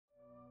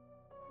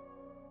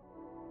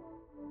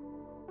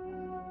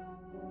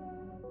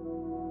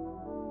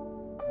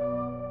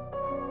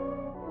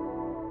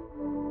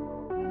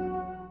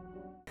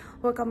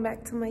welcome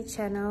back to my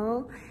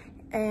channel.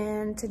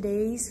 And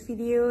today's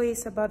video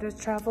is about the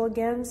travel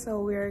again.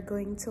 So we are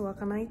going to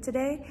Wakkanai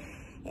today,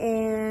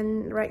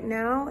 and right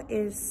now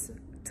is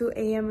 2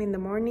 a.m. in the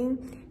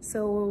morning.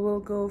 So we will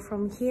go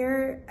from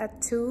here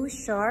at 2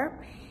 sharp,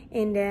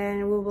 and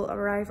then we will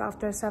arrive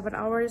after 7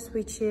 hours,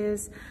 which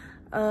is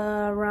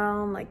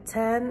around like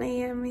 10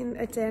 a.m. in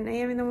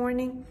the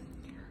morning.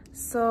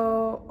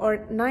 So,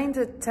 or 9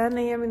 to 10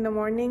 a.m. in the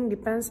morning,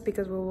 depends,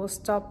 because we will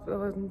stop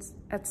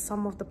at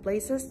some of the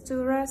places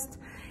to rest,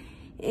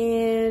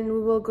 and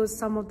we will go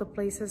some of the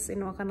places in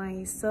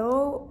Wakkanai.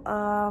 So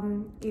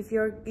if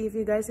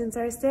you guys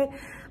interested,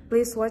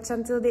 please watch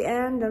until the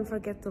end. Don't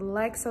forget to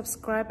like,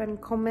 subscribe,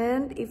 and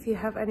comment if you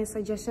have any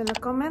suggestion or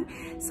comment.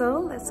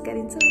 So let's get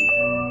into it.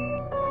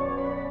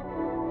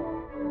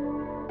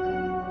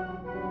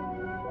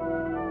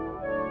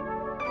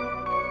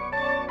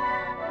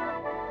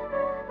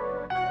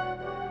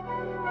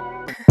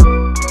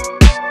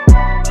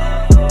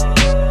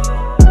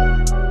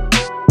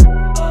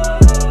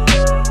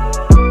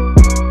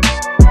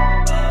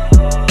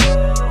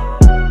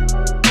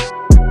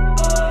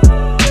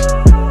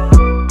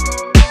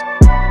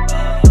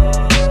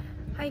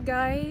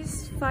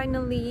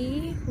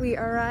 Finally, we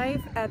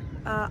arrived at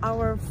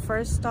our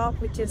first stop,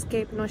 which is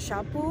Cape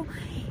Noshappu,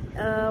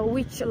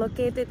 which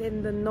located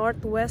in the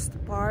northwest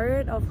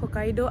part of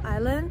Hokkaido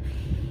Island.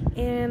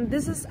 And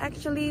this is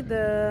actually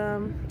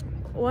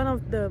one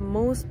of the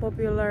most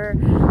popular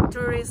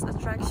tourist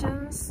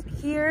attractions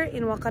here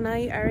in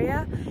Wakkanai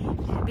area,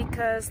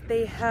 because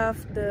they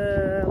have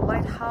the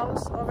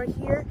lighthouse over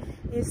here.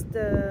 It's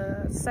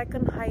the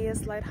second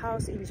highest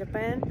lighthouse in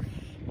Japan.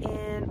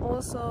 And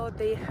also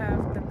they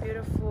have the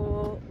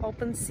beautiful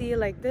open sea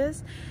like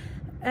this,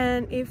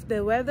 and if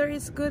the weather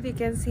is good, you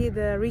can see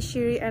the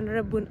Rishiri and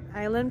Rebun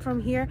Island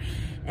from here,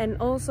 and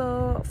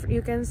also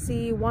you can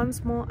see one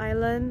small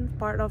island,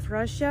 part of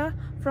Russia,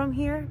 from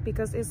here,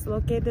 because it's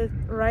located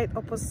right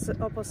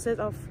opposite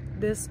of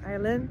this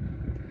island.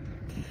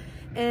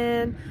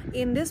 And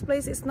in this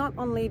place, it's not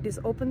only this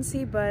open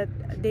sea, but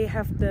they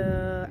have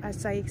the,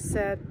 as I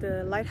said,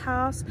 the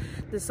lighthouse,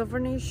 the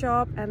souvenir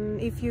shop,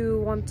 and if you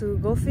want to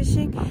go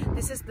fishing,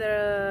 this is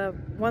the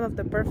one of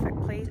the perfect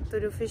place to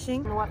do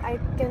fishing. What I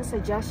can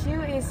suggest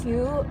you is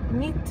you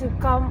need to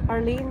come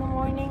early in the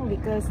morning,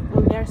 because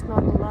there's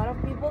not a lot of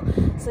people,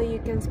 so you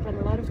can spend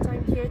a lot of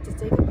time here to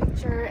take a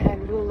picture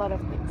and do a lot of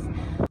things.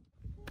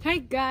 Hey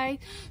guys,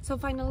 so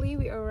finally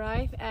we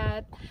arrived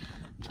at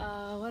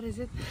what is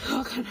it?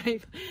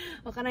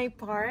 Wakkanai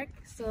Park.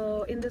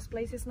 So in this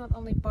place, it's not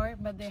only park,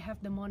 but they have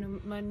the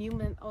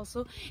monument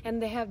also, and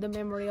they have the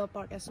memorial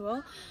park as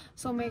well.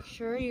 So make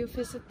sure you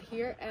visit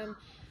here. And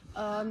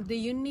the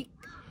unique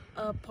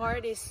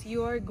part is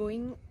you are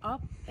going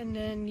up, and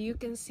then you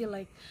can see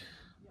like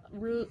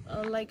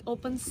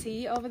open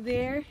sea over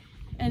there,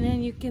 and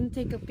then you can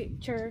take a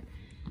picture.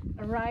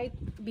 Right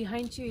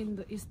behind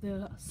you is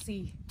the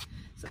sea.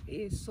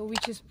 So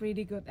which is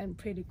pretty good and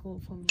pretty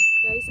cool for me.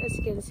 Guys, as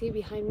you can see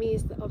behind me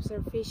is the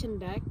observation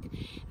deck,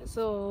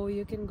 so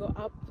you can go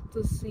up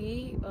to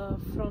see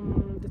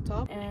from the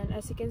top. And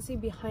as you can see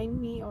behind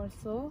me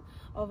also,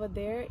 over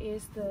there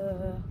is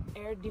the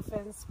air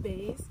defense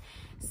base,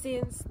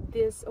 since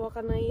this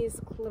Wakkanai is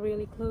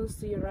really close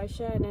to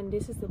Russia, and then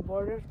this is the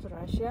border to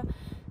Russia,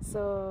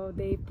 so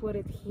they put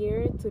it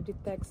here to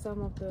detect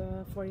some of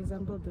the, for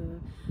example, the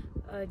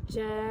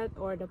jet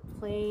or the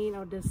plane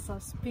or the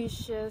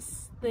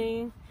suspicious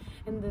thing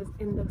in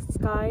the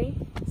sky,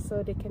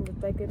 so they can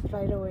detect it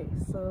right away.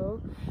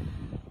 So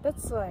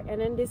that's why.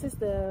 And then this is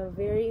the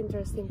very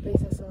interesting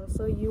place as well,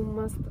 so you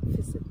must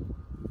visit.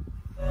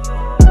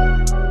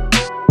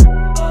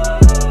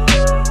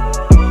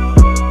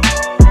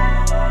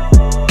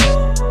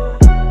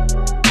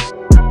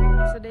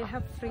 So they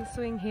have free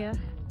swing here,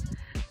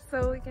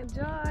 so we can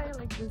enjoy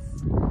like this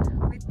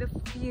with the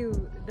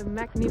view, the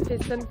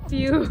magnificent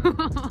view.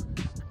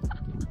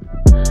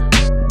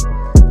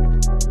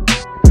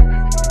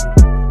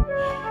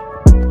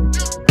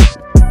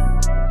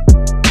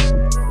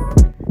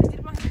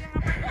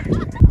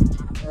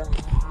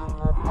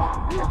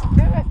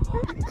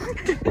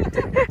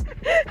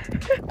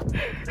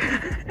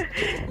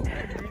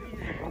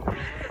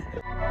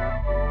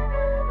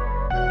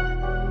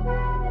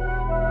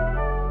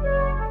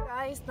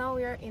 Now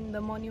we are in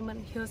the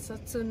monument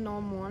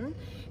Hyosotsunomon.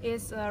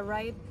 It's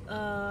right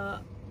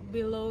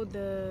below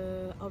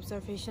the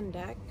observation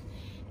deck,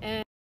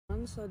 and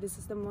so this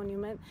is the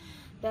monument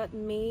that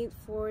made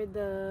for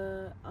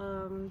the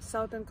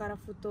Southern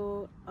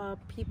Karafuto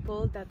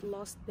people that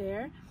lost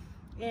there.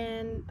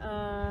 And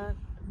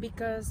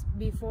because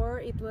before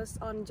it was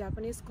on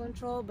Japanese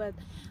control, but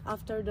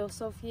after the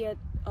Soviet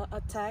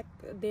attack,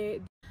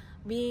 they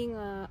being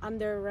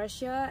under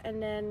Russia,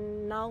 and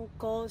then now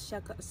called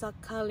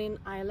Sakhalin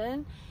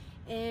Island.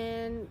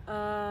 And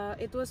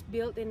it was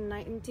built in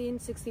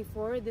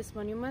 1964, this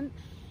monument,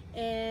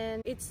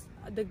 and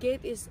the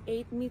gate is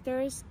 8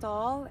 meters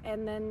tall,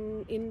 and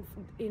then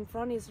in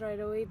front is right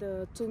away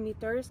the 2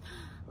 meters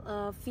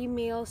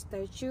female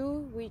statue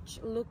which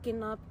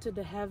looking up to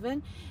the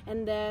heaven,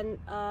 and then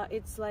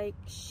it's like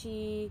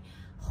she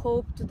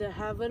hoped to the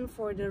heaven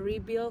for the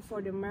rebuild,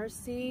 for the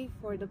mercy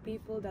for the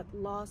people that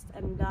lost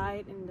and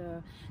died in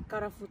the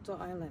Karafuto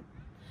Island.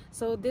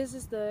 So this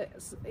is the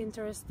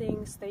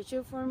interesting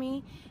statue for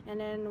me, and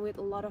then with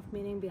a lot of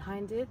meaning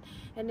behind it.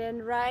 And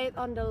then right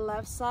on the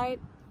left side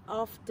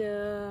of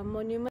the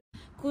monument,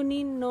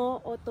 Kuni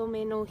no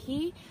Otome no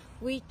Hi,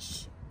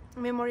 which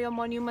memorial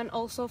monument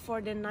also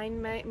for the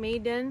 9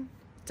 maiden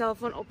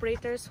telephone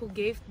operators who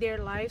gave their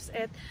lives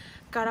at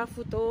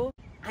Karafuto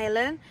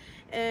Island.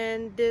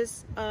 And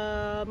this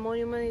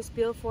monument is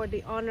built for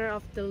the honor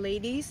of the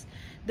ladies,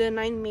 the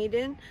 9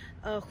 maiden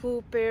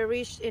who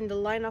perished in the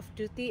line of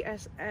duty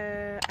as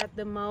at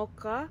the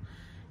Mauka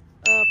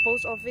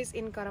post office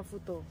in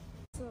Karafuto.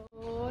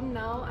 So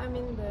now I'm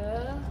in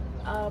the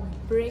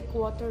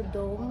Breakwater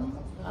Dome.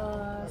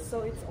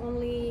 So it's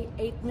only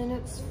 8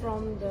 minutes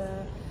from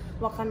the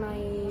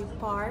Wakkanai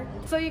Park.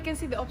 So you can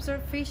see the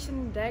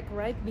observation deck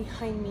right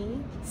behind me.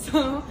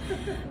 So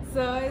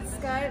it's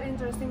kind of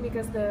interesting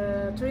because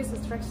the tourist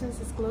attractions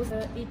is close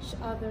to each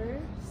other,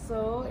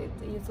 so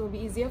it will be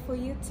easier for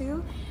you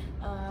to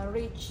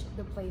reach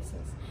the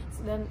places.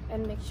 So then,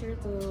 and make sure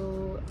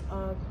to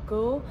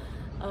go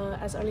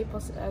as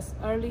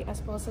early as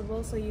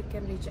possible so you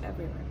can reach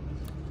everywhere.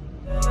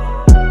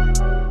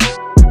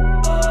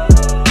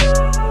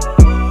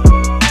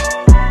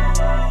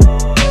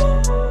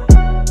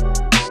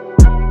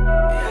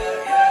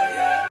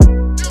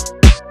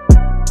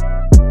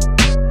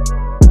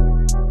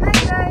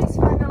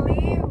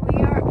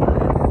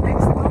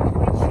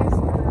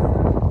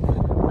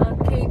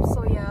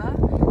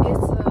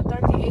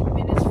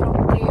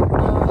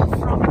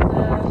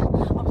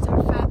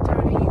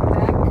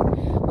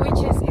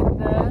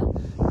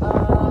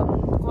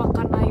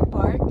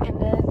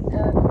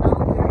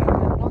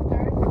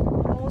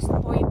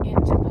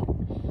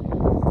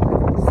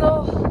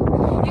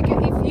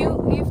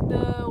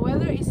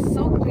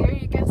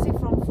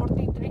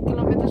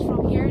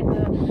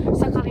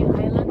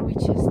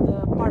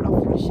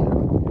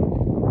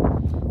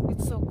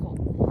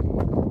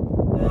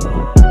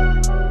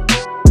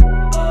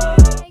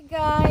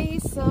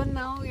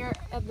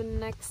 At the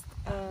next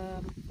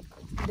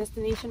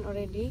destination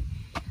already,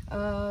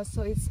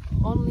 so it's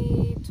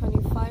only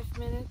 25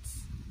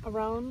 minutes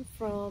around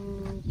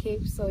from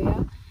Cape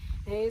Soya,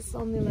 and it's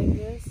only like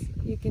this.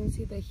 You can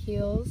see the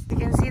hills, you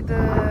can see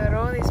the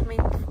road is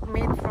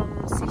made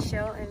from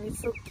seashell, and it's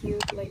so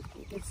cute, like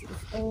you can see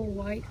it's all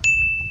white.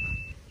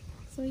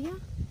 So yeah.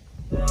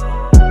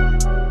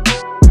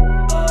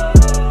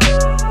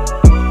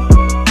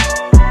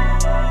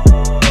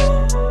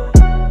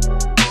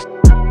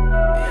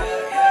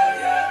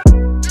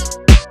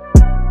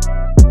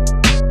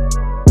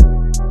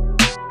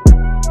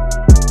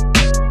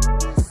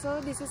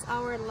 This is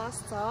our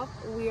last stop.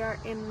 We are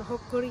in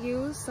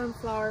Hokuryu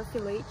sunflower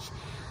village.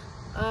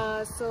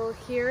 So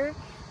here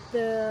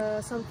the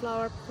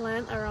sunflower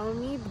plant around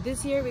me.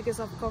 This year,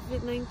 because of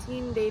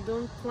COVID-19, they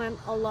don't plant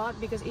a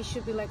lot because it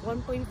should be like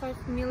 1.5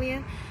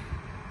 million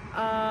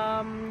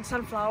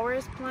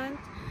sunflowers plant.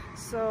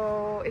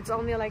 So it's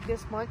only like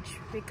this much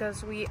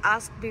because we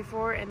asked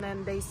before, and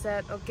then they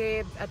said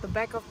okay, at the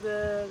back of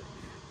the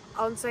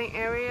onsen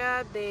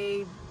area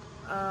they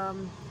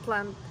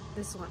plant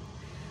this one.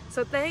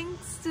 So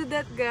thanks to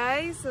that,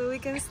 guys, so we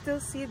can still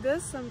see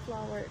the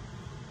sunflower.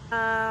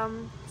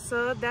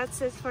 So that's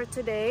it for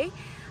today.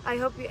 I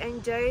hope you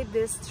enjoyed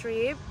this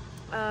trip.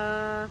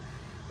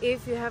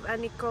 If you have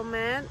any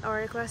comment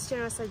or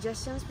question or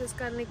suggestions, please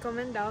kindly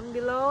comment down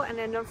below, and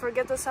then don't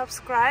forget to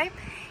subscribe,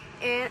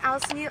 and I'll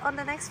see you on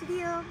the next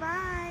video.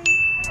 Bye.